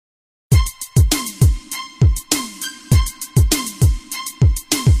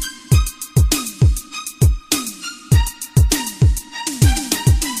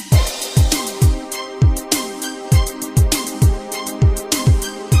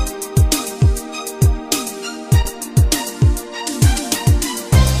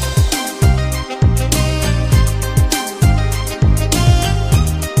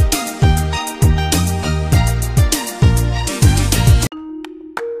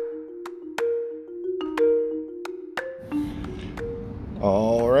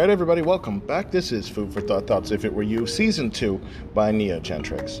Alright everybody, welcome back. This is Food for Thought, Thoughts If It Were You, Season 2 by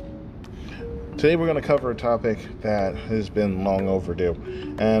Neogentrix. Today we're going to cover a topic that has been long overdue,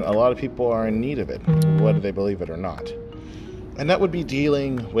 and a lot of people are in need of it, whether they believe it or not. And that would be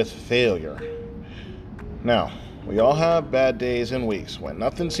dealing with failure. Now, we all have bad days and weeks when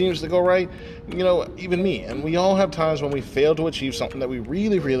nothing seems to go right, even me, and we all have times when we fail to achieve something that we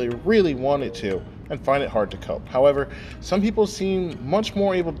really wanted to, and find it hard to cope. However, some people seem much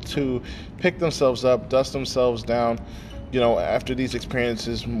more able to pick themselves up, dust themselves down, after these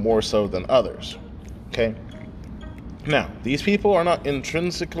experiences more so than others. Okay? Now, these people are not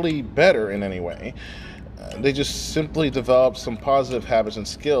intrinsically better in any way. They just simply develop some positive habits and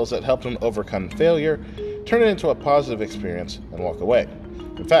skills that help them overcome failure, turn it into a positive experience, and walk away.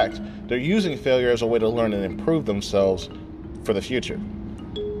 In fact, they're using failure as a way to learn and improve themselves for the future.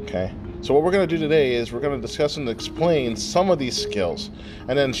 Okay? So what we're going to do today is we're going to discuss and explain some of these skills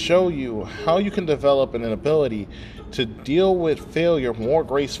and then show you how you can develop an ability to deal with failure more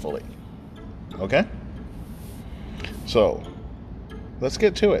gracefully. Okay? So, let's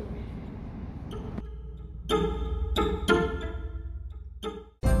get to it.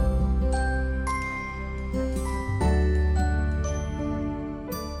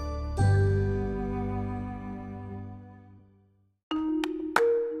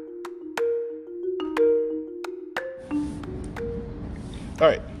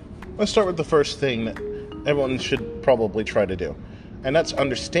 Alright, let's start with the first thing that everyone should probably try to do, and that's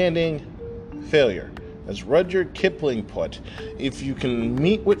understanding failure. As Rudyard Kipling put, if you can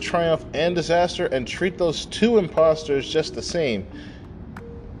meet with triumph and disaster and treat those two imposters just the same,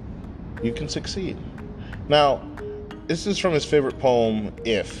 you can succeed. Now, this is from his favorite poem,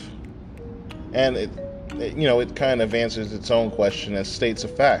 If, and it kind of answers its own question as states a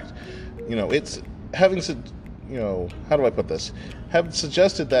fact. It's having how do I put this? Have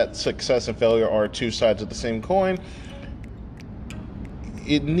suggested that success and failure are two sides of the same coin.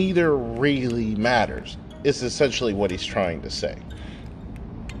 It neither really matters. It's essentially what he's trying to say.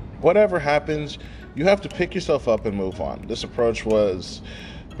 Whatever happens, you have to pick yourself up and move on. This approach was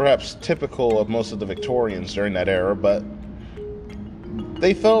perhaps typical of most of the Victorians during that era, but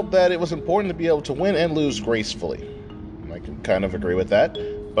they felt that it was important to be able to win and lose gracefully. I can kind of agree with that,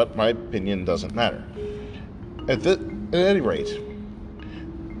 but my opinion doesn't matter. At any rate,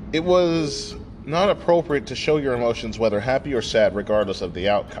 it was not appropriate to show your emotions, whether happy or sad, regardless of the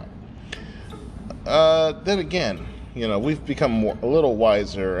outcome. Then again, we've become a little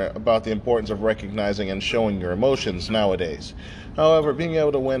wiser about the importance of recognizing and showing your emotions nowadays. However, being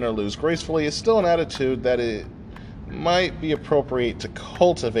able to win or lose gracefully is still an attitude that it might be appropriate to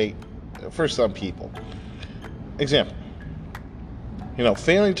cultivate for some people. Example.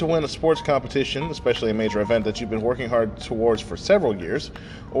 Failing to win a sports competition, especially a major event that you've been working hard towards for several years,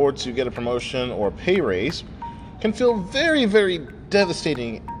 or to get a promotion or pay raise, can feel very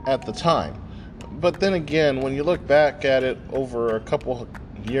devastating at the time. But then again, when you look back at it over a couple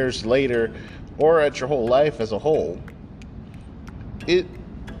years later, or at your whole life as a whole, it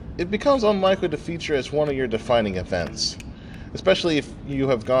becomes unlikely to feature as one of your defining events, especially if you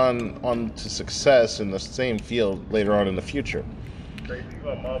have gone on to success in the same field later on in the future.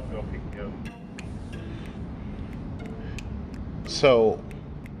 So,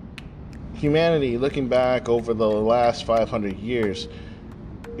 humanity, looking back over the last 500 years,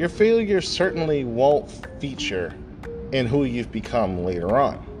 your failure certainly won't feature in who you've become later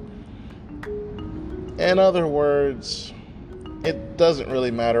on. In other words, it doesn't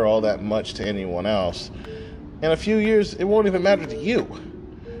really matter all that much to anyone else. In a few years, it won't even matter to you.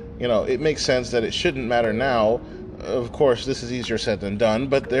 It makes sense that it shouldn't matter now. Of course, this is easier said than done,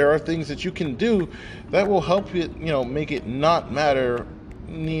 but there are things that you can do that will help it, make it not matter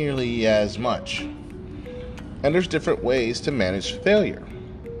nearly as much. And there's different ways to manage failure.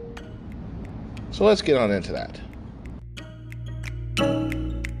 So let's get on into that.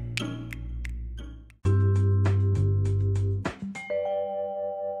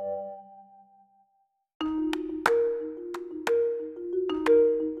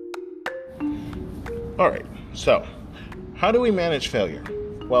 Alright, so how do we manage failure?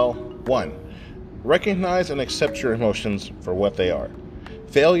 Well, 1. Recognize and accept your emotions for what they are.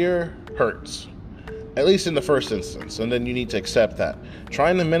 Failure hurts, at least in the first instance, and then you need to accept that.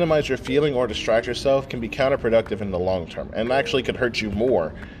 Trying to minimize your feeling or distract yourself can be counterproductive in the long term, and actually could hurt you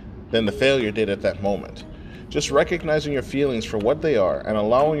more than the failure did at that moment. Just recognizing your feelings for what they are and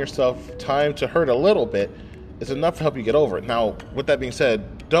allowing yourself time to hurt a little bit is enough to help you get over it. Now, with that being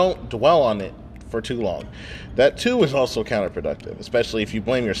said, don't dwell on it for too long. That too is also counterproductive, especially if you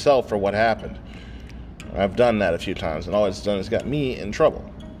blame yourself for what happened. I've done that a few times, and all it's done is got me in trouble.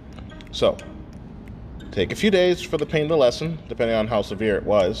 So, take a few days for the pain of the lesson, depending on how severe it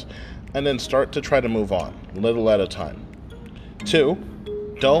was, and then start to try to move on, little at a time.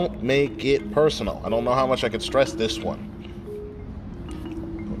 2, don't make it personal. I don't know how much I could stress this one.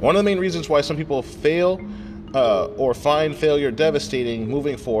 One of the main reasons why some people fail or find failure devastating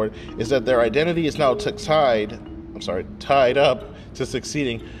moving forward is that their identity is now tied up to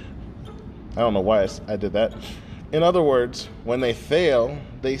succeeding. I don't know why I did that. In other words, when they fail,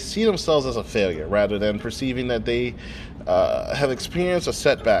 they see themselves as a failure rather than perceiving that they have experienced a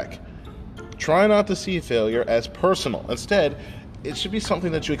setback. Try not to see failure as personal. Instead, it should be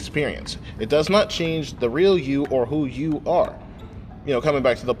something that you experience. It does not change the real you or who you are. Coming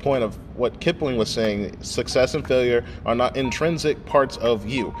back to the point of what Kipling was saying, success and failure are not intrinsic parts of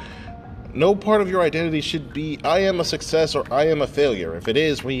you. No part of your identity should be, I am a success or I am a failure. If it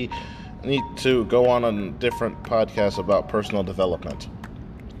is, we need to go on a different podcast about personal development.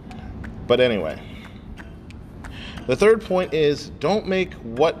 But anyway, the third point is don't make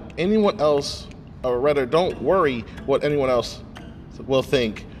what anyone else, or rather don't worry what anyone else will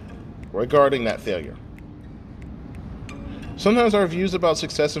think regarding that failure. Sometimes our views about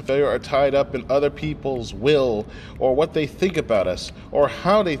success and failure are tied up in other people's will or what they think about us or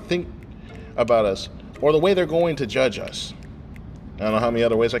how they think about us or the way they're going to judge us. I don't know how many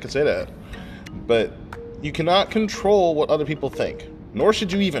other ways I could say that. But you cannot control what other people think, nor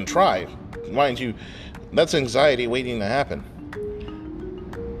should you even try. Mind you, that's anxiety waiting to happen.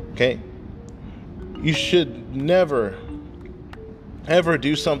 Okay? You should never, ever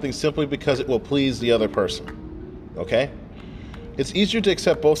do something simply because it will please the other person. Okay? It's easier to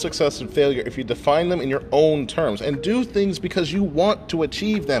accept both success and failure if you define them in your own terms and do things because you want to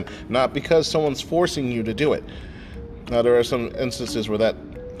achieve them, not because someone's forcing you to do it. Now, there are some instances where that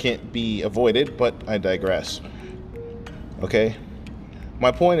can't be avoided, but I digress. Okay?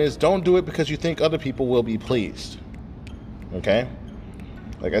 My point is, don't do it because you think other people will be pleased. Okay?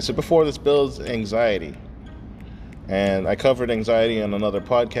 Like I said before, this builds anxiety. And I covered anxiety on another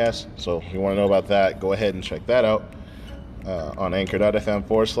podcast, so if you want to know about that, go ahead and check that out on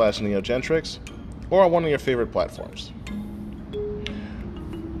anchor.fm/neogentrix or on one of your favorite platforms.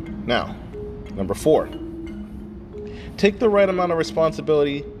 Now, number 4. Take the right amount of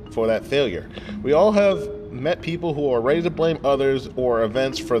responsibility for that failure. We all have met people who are ready to blame others or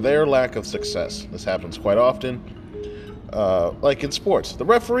events for their lack of success. This happens quite often. Like in sports, the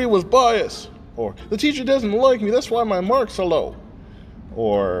referee was biased, or the teacher doesn't like me, that's why my marks are low.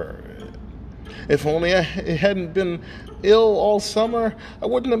 Or, if only I hadn't been ill all summer, I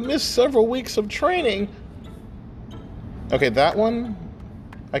wouldn't have missed several weeks of training. Okay, that one,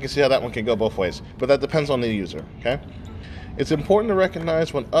 I can see how that one can go both ways, but that depends on the user, okay? It's important to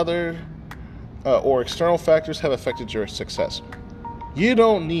recognize when other or external factors have affected your success. You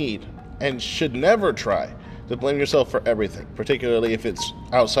don't need and should never try to blame yourself for everything, particularly if it's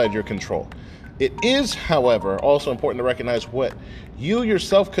outside your control. It is, however, also important to recognize what you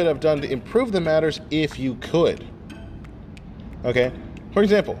yourself could have done to improve the matters if you could. Okay? For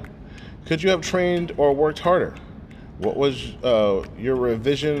example, could you have trained or worked harder? What was your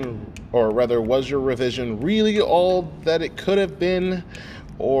revision, or rather, was your revision really all that it could have been?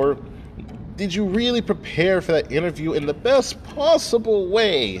 Or did you really prepare for that interview in the best possible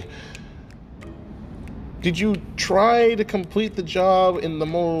way? Did you try to complete the job in the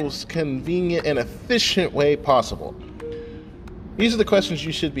most convenient and efficient way possible? These are the questions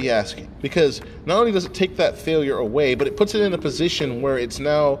you should be asking, because not only does it take that failure away, but it puts it in a position where it's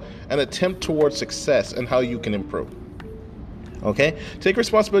now an attempt towards success and how you can improve. Okay? Take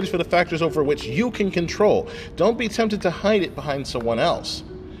responsibility for the factors over which you can control. Don't be tempted to hide it behind someone else.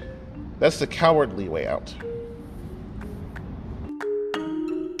 That's the cowardly way out.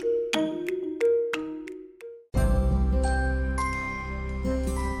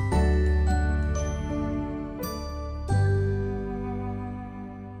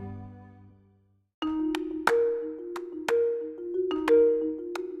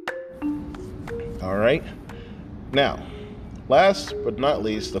 All right. Now, last but not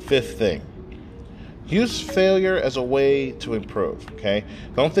least, the 5th thing. Use failure as a way to improve, okay?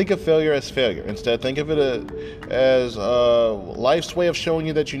 Don't think of failure as failure. Instead, think of it as life's way of showing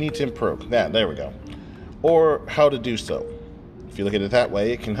you that you need to improve. Yeah, there we go. Or how to do so. If you look at it that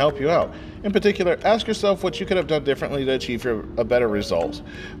way, it can help you out. In particular, ask yourself what you could have done differently to achieve a better result.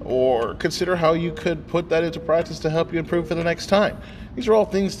 Or consider how you could put that into practice to help you improve for the next time. These are all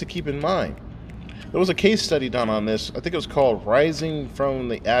things to keep in mind. There was a case study done on this. I think it was called Rising from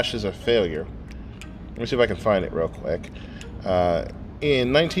the Ashes of Failure. Let me see if I can find it real quick.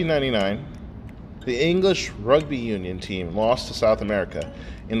 In 1999, The English rugby union team lost to South America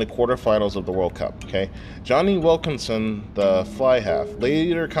in the quarterfinals of the World Cup. Okay, Johnny Wilkinson, the fly half,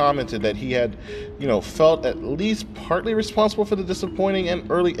 later commented that he had, felt at least partly responsible for the disappointing and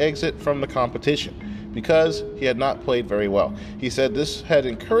early exit from the competition because he had not played very well. He said this had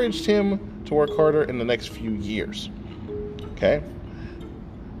encouraged him to work harder in the next few years. Okay,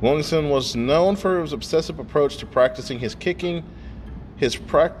 Wilkinson was known for his obsessive approach to practicing his kicking. He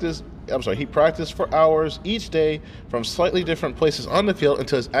practiced for hours each day from slightly different places on the field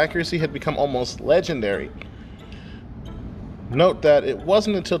until his accuracy had become almost legendary. Note that it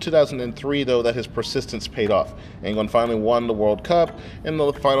wasn't until 2003, though, that his persistence paid off. England finally won the World Cup in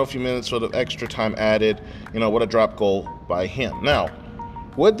the final few minutes with extra time added, what a drop goal by him. Now,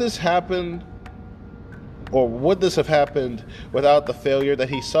 would this have happened without the failure that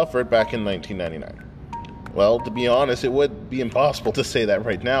he suffered back in 1999? Well, to be honest, it would be impossible to say that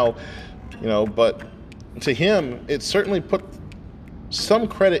right now, but to him, it certainly put some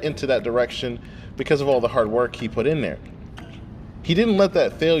credit into that direction because of all the hard work he put in there. He didn't let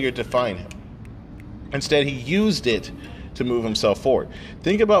that failure define him. Instead, he used it to move himself forward.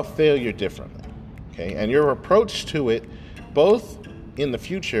 Think about failure differently, okay? And your approach to it, both in the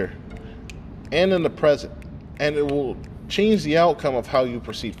future and in the present, and it will change the outcome of how you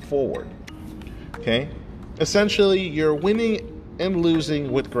proceed forward, okay? Essentially, you're winning and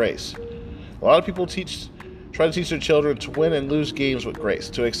losing with grace. A lot of people try to teach their children to win and lose games with grace,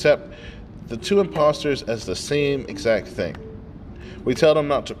 to accept the two imposters as the same exact thing. We tell them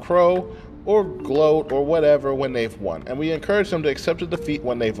not to crow or gloat or whatever when they've won, and we encourage them to accept a defeat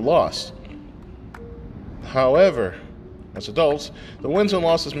when they've lost. However, as adults, the wins and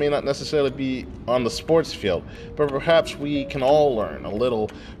losses may not necessarily be on the sports field, but perhaps we can all learn a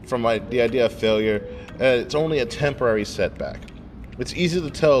little from the idea of failure. It's only a temporary setback. It's easy to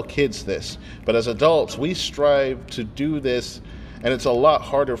tell kids this, but as adults, we strive to do this, and it's a lot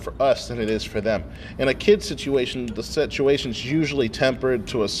harder for us than it is for them. In a kid's situation, the situation's usually tempered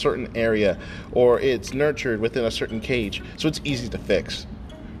to a certain area, or it's nurtured within a certain cage, so it's easy to fix.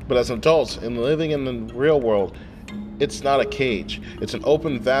 But as adults, in living in the real world, it's not a cage. It's an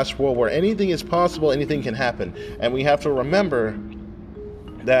open, vast world where anything is possible, anything can happen. And we have to remember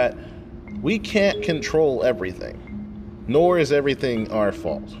that we can't control everything, nor is everything our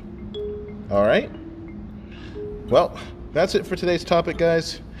fault. All right? Well, that's it for today's topic,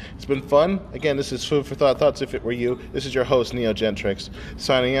 guys. It's been fun. Again, this is Food for Thoughts If It Were You. This is your host, Neo Gentrix,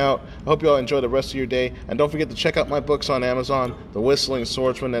 signing out. I hope you all enjoy the rest of your day. And don't forget to check out my books on Amazon, The Whistling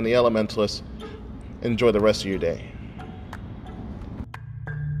Swordsman and The Elementalist. Enjoy the rest of your day.